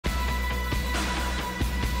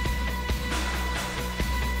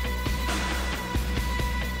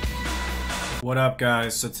What up,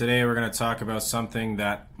 guys? So today we're going to talk about something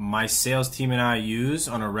that my sales team and I use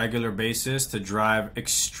on a regular basis to drive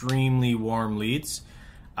extremely warm leads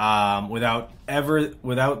without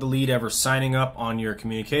the lead ever signing up on your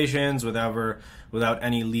communications, without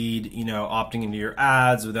any lead opting into your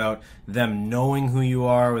ads, without them knowing who you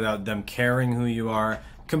are, without them caring who you are.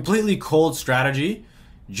 Completely cold strategy,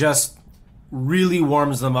 just really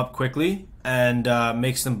warms them up quickly and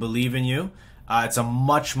makes them believe in you. It's a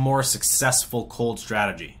much more successful cold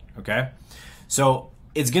strategy, okay? So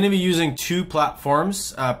it's going to be using two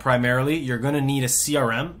platforms primarily. You're going to need a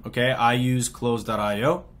CRM, okay? I use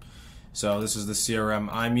Close.io. So this is the CRM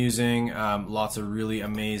I'm using. Lots of really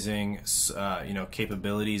amazing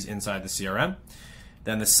capabilities inside the CRM.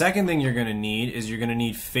 Then the second thing you're going to need is you're going to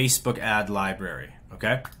need Facebook ad library,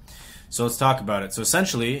 okay? So let's talk about it. So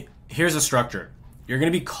essentially, here's a structure. You're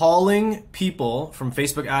going to be calling people from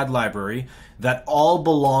Facebook ad library that all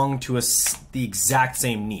belong to the exact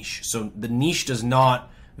same niche. So the niche does not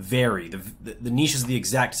vary. The niche is the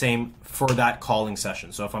exact same for that calling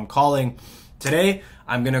session. So if I'm calling today,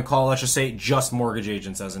 I'm going to call, let's just say, just mortgage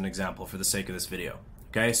agents as an example for the sake of this video.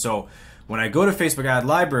 Okay, so when I go to Facebook ad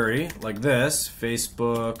library like this,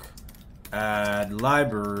 Facebook ad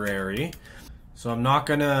library, so I'm not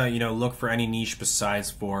gonna, look for any niche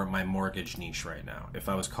besides for my mortgage niche right now. If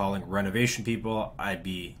I was calling renovation people, I'd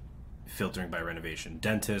be filtering by renovation.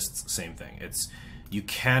 Dentists, same thing. You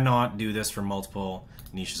cannot do this for multiple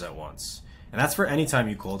niches at once. And that's for any time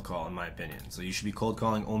you cold call, in my opinion. So you should be cold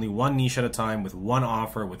calling only one niche at a time with one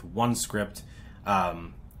offer, with one script.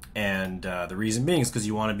 The reason being is because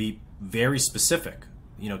you want to be very specific,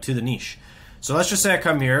 to the niche. So let's just say I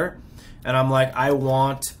come here and I'm like, I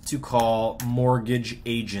want to call mortgage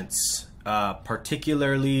agents.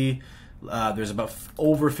 Particularly, there's about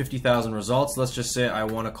over 50,000 results. Let's just say I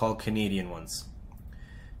want to call Canadian ones.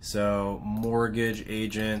 So mortgage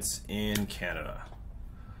agents in Canada.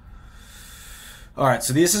 All right,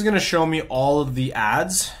 so this is going to show me all of the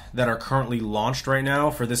ads that are currently launched right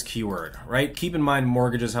now for this keyword, right? Keep in mind,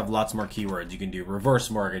 mortgages have lots more keywords. You can do reverse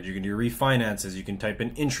mortgage, you can do refinances, you can type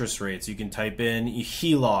in interest rates, you can type in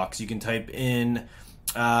HELOCs, you can type in,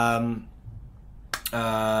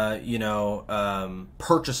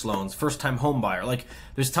 purchase loans, first-time home buyer. Like,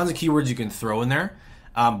 there's tons of keywords you can throw in there.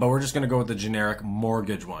 But we're just going to go with the generic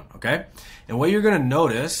mortgage one, okay? And what you're going to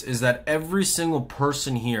notice is that every single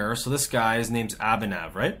person here, so this guy, his name's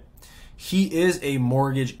Abhinav, right? He is a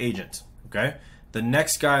mortgage agent, okay? The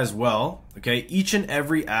next guy as well, okay? Each and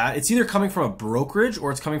every ad, it's either coming from a brokerage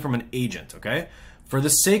or it's coming from an agent, okay? For the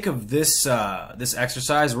sake of this this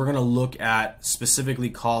exercise, we're going to look at specifically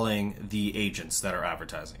calling the agents that are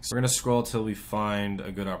advertising. So we're going to scroll till we find a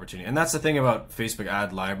good opportunity. And that's the thing about Facebook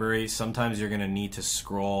ad library. Sometimes you're going to need to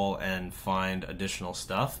scroll and find additional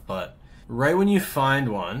stuff. But right when you find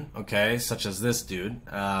one, okay, such as this dude,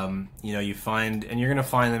 you find, and you're going to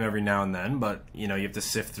find them every now and then, but you have to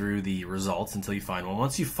sift through the results until you find one.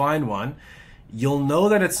 Once you find one, you'll know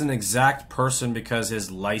that it's an exact person because his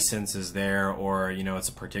license is there, or it's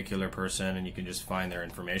a particular person, and you can just find their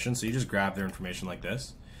information. So you just grab their information like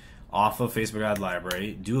this off of Facebook ad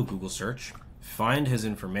library, do a Google search, find his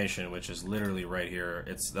information, which is literally right here.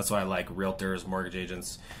 That's why I like realtors, mortgage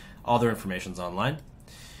agents, all their information's online.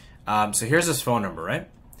 So here's his phone number, right?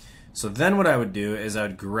 So then what I would do is I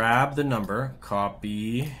would grab the number,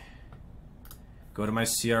 copy, go to my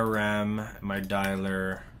CRM, my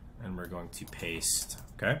dialer, and we're going to paste,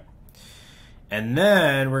 okay? And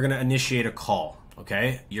then we're going to initiate a call,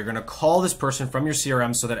 okay? You're going to call this person from your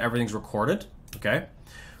CRM so that everything's recorded, okay?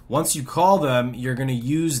 Once you call them, you're going to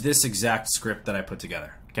use this exact script that I put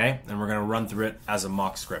together, okay? And we're going to run through it as a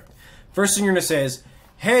mock script. First thing you're going to say is,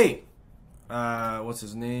 hey, what's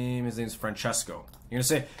his name? His name's Francesco. You're going to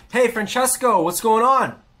say, hey, Francesco, what's going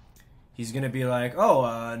on? He's going to be like,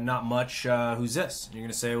 oh, not much. Who's this? And you're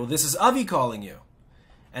going to say, well, this is Avi calling you.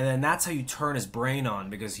 And then that's how you turn his brain on,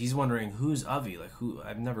 because he's wondering, who's Avi? Like, who?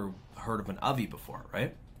 I've never heard of an Avi before,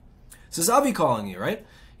 right? So it's Avi calling you, right?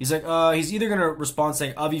 He's like, he's either going to respond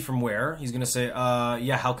saying, Avi from where? He's going to say,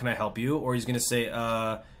 yeah, how can I help you? Or he's going to say,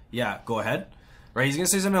 yeah, go ahead, right? He's going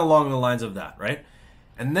to say something along the lines of that, right?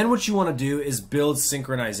 And then what you want to do is build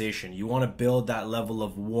synchronization. You want to build that level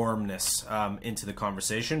of warmness into the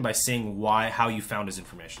conversation by saying how you found his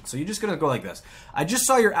information. So you're just going to go like this. I just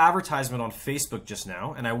saw your advertisement on Facebook just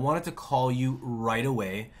now, and I wanted to call you right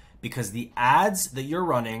away because the ads that you're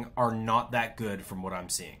running are not that good from what I'm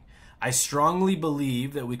seeing. I strongly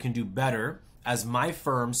believe that we can do better as my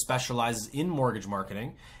firm specializes in mortgage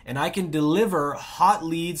marketing, and I can deliver hot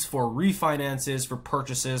leads for refinances, for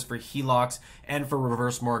purchases, for HELOCs, and for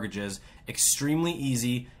reverse mortgages extremely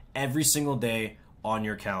easy every single day on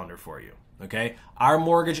your calendar for you. Okay, our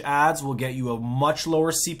mortgage ads will get you a much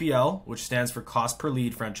lower CPL, which stands for cost per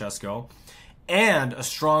lead, Francesco, and a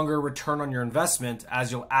stronger return on your investment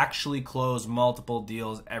as you'll actually close multiple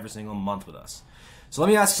deals every single month with us. So let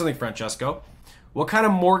me ask you something, Francesco. What kind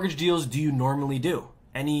of mortgage deals do you normally do?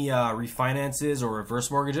 Any refinances or reverse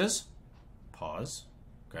mortgages? Pause.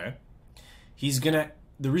 Okay.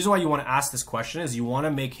 The reason why you want to ask this question is you want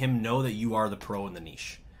to make him know that you are the pro in the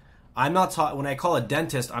niche. I'm not when I call a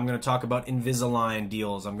dentist, I'm going to talk about Invisalign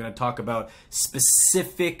deals. I'm going to talk about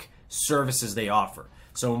specific services they offer.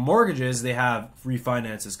 So mortgages, they have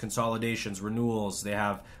refinances, consolidations, renewals, they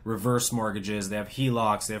have reverse mortgages, they have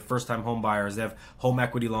HELOCs, they have first-time home buyers, they have home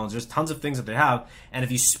equity loans. There's tons of things that they have. And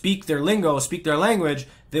if you speak their lingo, speak their language,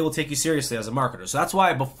 they will take you seriously as a marketer. So that's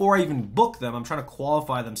why before I even book them, I'm trying to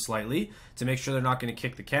qualify them slightly to make sure they're not going to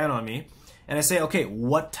kick the can on me. And I say, okay,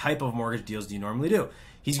 what type of mortgage deals do you normally do?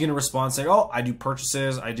 He's going to respond saying, oh, I do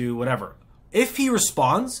purchases, I do whatever. If he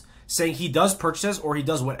responds saying he does purchases or he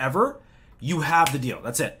does whatever, you have the deal.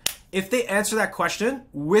 That's it. If they answer that question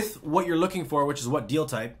with what you're looking for, which is what deal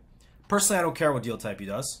type, personally, I don't care what deal type he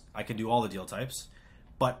does. I can do all the deal types.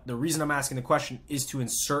 But the reason I'm asking the question is to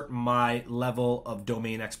insert my level of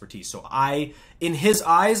domain expertise. So in his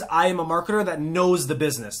eyes, I am a marketer that knows the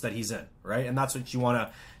business that he's in, right? And that's what you want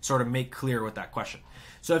to sort of make clear with that question.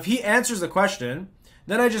 So if he answers the question,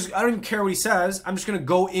 then I don't even care what he says. I'm just going to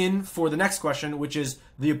go in for the next question, which is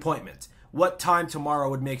the appointment. What time tomorrow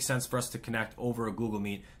would make sense for us to connect over a Google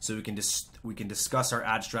Meet so we can discuss our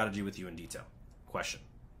ad strategy with you in detail? Question.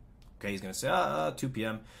 Okay, he's going to say 2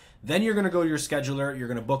 p.m. Then you're going to go to your scheduler. You're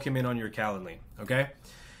going to book him in on your Calendly. Okay.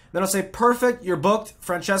 Then I'll say, perfect, you're booked,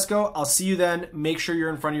 Francesco. I'll see you then. Make sure you're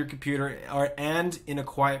in front of your computer and in a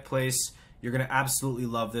quiet place. You're going to absolutely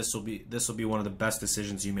love this. This will be one of the best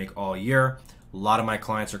decisions you make all year. A lot of my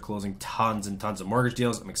clients are closing tons and tons of mortgage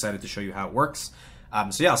deals. I'm excited to show you how it works.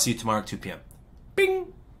 So yeah, I'll see you tomorrow at 2 p.m.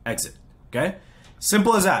 Bing! Exit. Okay?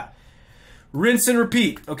 Simple as that. Rinse and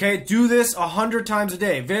repeat. Okay? Do this 100 times a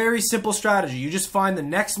day. Very simple strategy. You just find the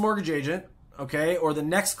next mortgage agent, okay, or the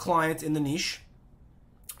next client in the niche.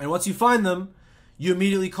 And once you find them, you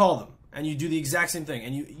immediately call them. And you do the exact same thing.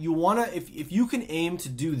 And you want to, if you can aim to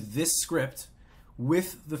do this script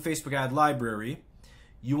with the Facebook ad library,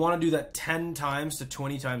 you want to do that 10 times to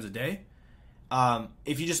 20 times a day.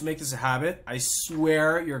 If you just make this a habit, I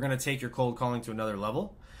swear you're going to take your cold calling to another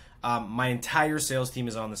level. My entire sales team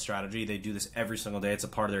is on this strategy. They do this every single day. It's a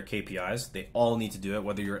part of their KPIs. They all need to do it,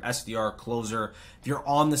 whether you're SDR, closer. If you're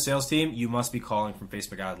on the sales team, you must be calling from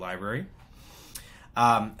Facebook ad library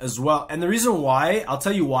as well. And the reason why, I'll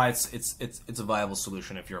tell you why it's a viable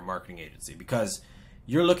solution if you're a marketing agency, because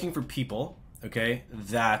you're looking for people, okay,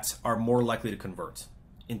 that are more likely to convert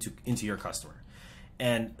into your customer.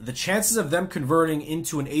 And the chances of them converting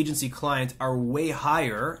into an agency client are way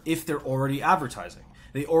higher if they're already advertising.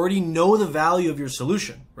 They already know the value of your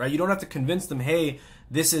solution, right? You don't have to convince them, hey,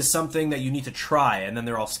 this is something that you need to try, and then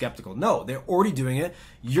they're all skeptical. No, they're already doing it.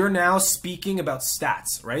 You're now speaking about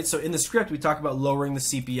stats, right? So in the script, we talk about lowering the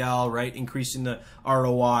CPL, right? Increasing the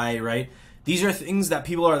ROI, right? These are things that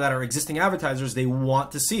people that are existing advertisers, they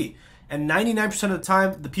want to see. And 99% of the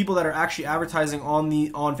time, the people that are actually advertising on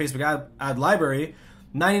Facebook ad library,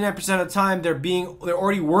 99% of the time they're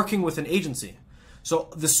already working with an agency. So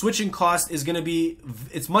the switching cost is going to be,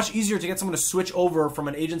 it's much easier to get someone to switch over from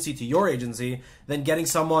an agency to your agency than getting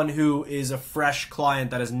someone who is a fresh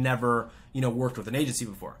client that has never, worked with an agency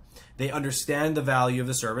before. They understand the value of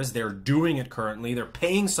the service. They're doing it currently. They're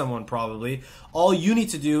paying someone probably. All you need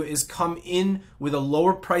to do is come in with a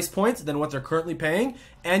lower price point than what they're currently paying,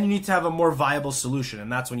 and you need to have a more viable solution.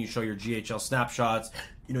 And that's when you show your GHL snapshots,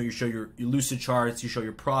 you show your lucid charts, you show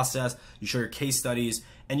your process, you show your case studies,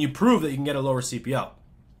 and you prove that you can get a lower CPL.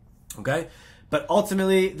 Okay? But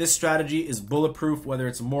ultimately, this strategy is bulletproof, whether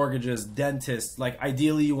it's mortgages, dentists. Like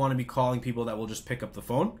ideally, you want to be calling people that will just pick up the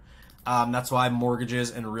phone. That's why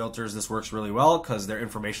mortgages and realtors, this works really well because their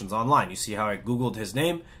information's online. You see how I Googled his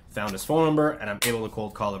name, found his phone number, and I'm able to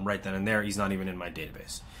cold call him right then and there. He's not even in my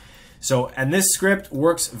database. So, and this script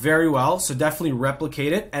works very well, so definitely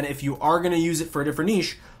replicate it. And if you are going to use it for a different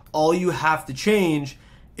niche, all you have to change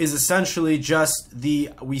is essentially just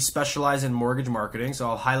we specialize in mortgage marketing, so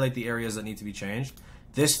I'll highlight the areas that need to be changed.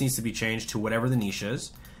 This needs to be changed to whatever the niche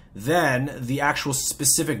is. Then the actual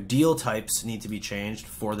specific deal types need to be changed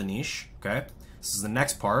for the niche, okay? This is the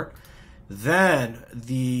next part. Then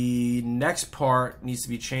the next part needs to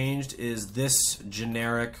be changed is this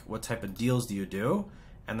generic, what type of deals do you do?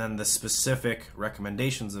 And then the specific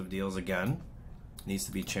recommendations of deals, again, needs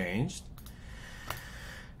to be changed.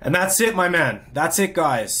 And that's it, my man. That's it,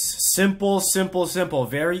 guys. Simple, simple, simple.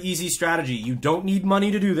 Very easy strategy. You don't need money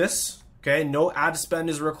to do this, okay? No ad spend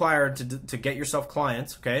is required to get yourself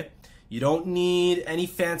clients, okay? You don't need any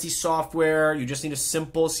fancy software. You just need a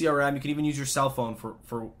simple CRM. You can even use your cell phone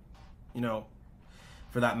for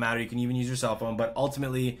that matter. You can even use your cell phone, but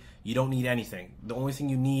ultimately, you don't need anything. The only thing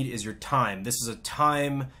you need is your time. This is a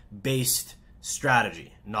time-based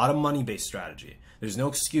strategy, not a money-based strategy. There's no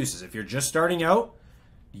excuses. If you're just starting out,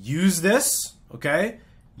 use this, okay?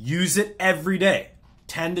 Use it every day,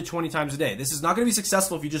 10 to 20 times a day. This is not going to be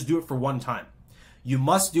successful if you just do it for one time. You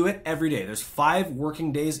must do it every day. There's 5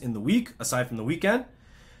 working days in the week, aside from the weekend.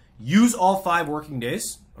 Use all 5 working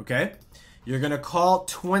days, okay? You're going to call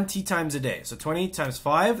 20 times a day. So 20 times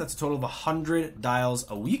 5, that's a total of 100 dials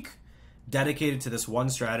a week dedicated to this one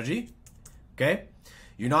strategy, okay?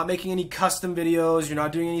 You're not making any custom videos. You're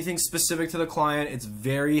not doing anything specific to the client. It's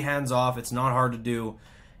very hands-off. It's not hard to do,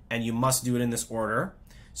 and you must do it in this order.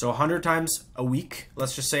 So 100 times a week,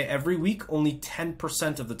 let's just say every week, only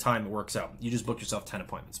 10% of the time it works out. You just book yourself 10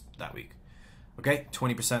 appointments that week, okay?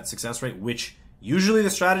 20% success rate, which usually the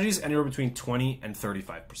strategy is anywhere between 20 and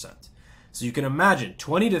 35%. So you can imagine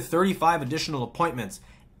 20 to 35 additional appointments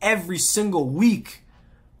every single week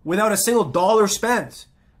without a single dollar spent.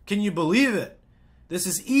 Can you believe it? This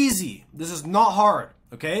is easy. This is not hard,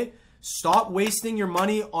 okay? Stop wasting your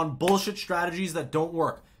money on bullshit strategies that don't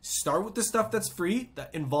work. Start with the stuff that's free,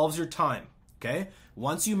 that involves your time, okay?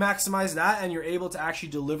 Once you maximize that and you're able to actually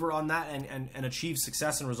deliver on that and achieve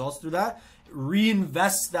success and results through that,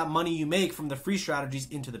 reinvest that money you make from the free strategies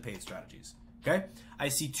into the paid strategies, okay? I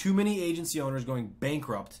see too many agency owners going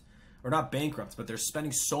bankrupt, or not bankrupt, but they're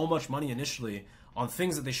spending so much money initially on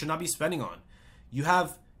things that they should not be spending on. You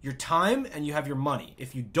have your time and you have your money.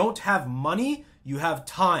 If you don't have money, you have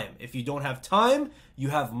time. If you don't have time, you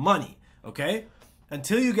have money, okay?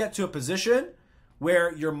 Until you get to a position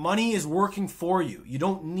where your money is working for you. You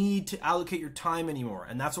don't need to allocate your time anymore,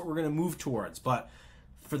 and that's what we're gonna move towards. But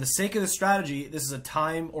for the sake of the strategy, this is a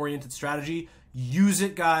time-oriented strategy. Use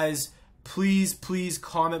it, guys. Please, please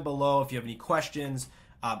comment below if you have any questions.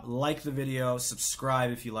 Like the video,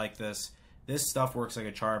 subscribe if you like this. This stuff works like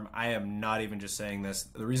a charm. I am not even just saying this.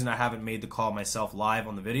 The reason I haven't made the call myself live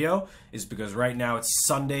on the video is because right now it's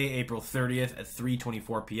Sunday, April 30th at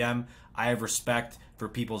 3:24 p.m. I have respect for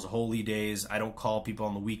people's holy days. I don't call people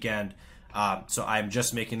on the weekend. So I'm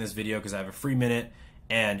just making this video because I have a free minute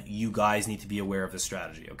and you guys need to be aware of this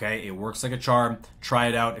strategy, okay? It works like a charm. Try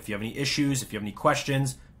it out. If you have any issues, if you have any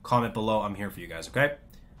questions, comment below. I'm here for you guys, okay?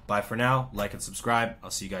 Bye for now. Like and subscribe. I'll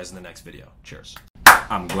see you guys in the next video. Cheers.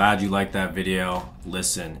 I'm glad you liked that video.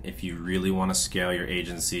 Listen, if you really want to scale your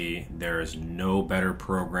agency, there is no better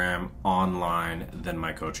program online than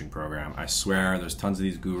my coaching program. I swear, there's tons of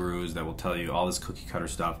these gurus that will tell you all this cookie cutter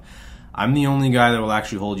stuff. I'm the only guy that will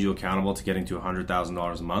actually hold you accountable to getting to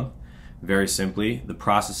 $100,000 a month. Very simply, the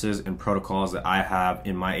processes and protocols that I have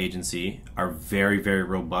in my agency are very, very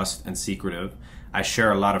robust and secretive. I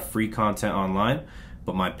share a lot of free content online,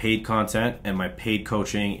 but my paid content and my paid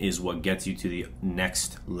coaching is what gets you to the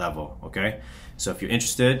next level, okay? So if you're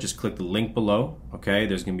interested, just click the link below, okay?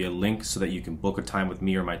 There's gonna be a link so that you can book a time with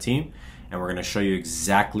me or my team, and we're gonna show you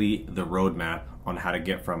exactly the roadmap on how to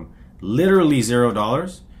get from literally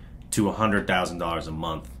 $0 to $100,000 a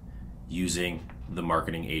month using the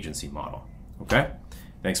marketing agency model, okay?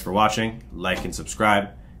 Thanks for watching, like and subscribe,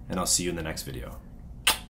 and I'll see you in the next video.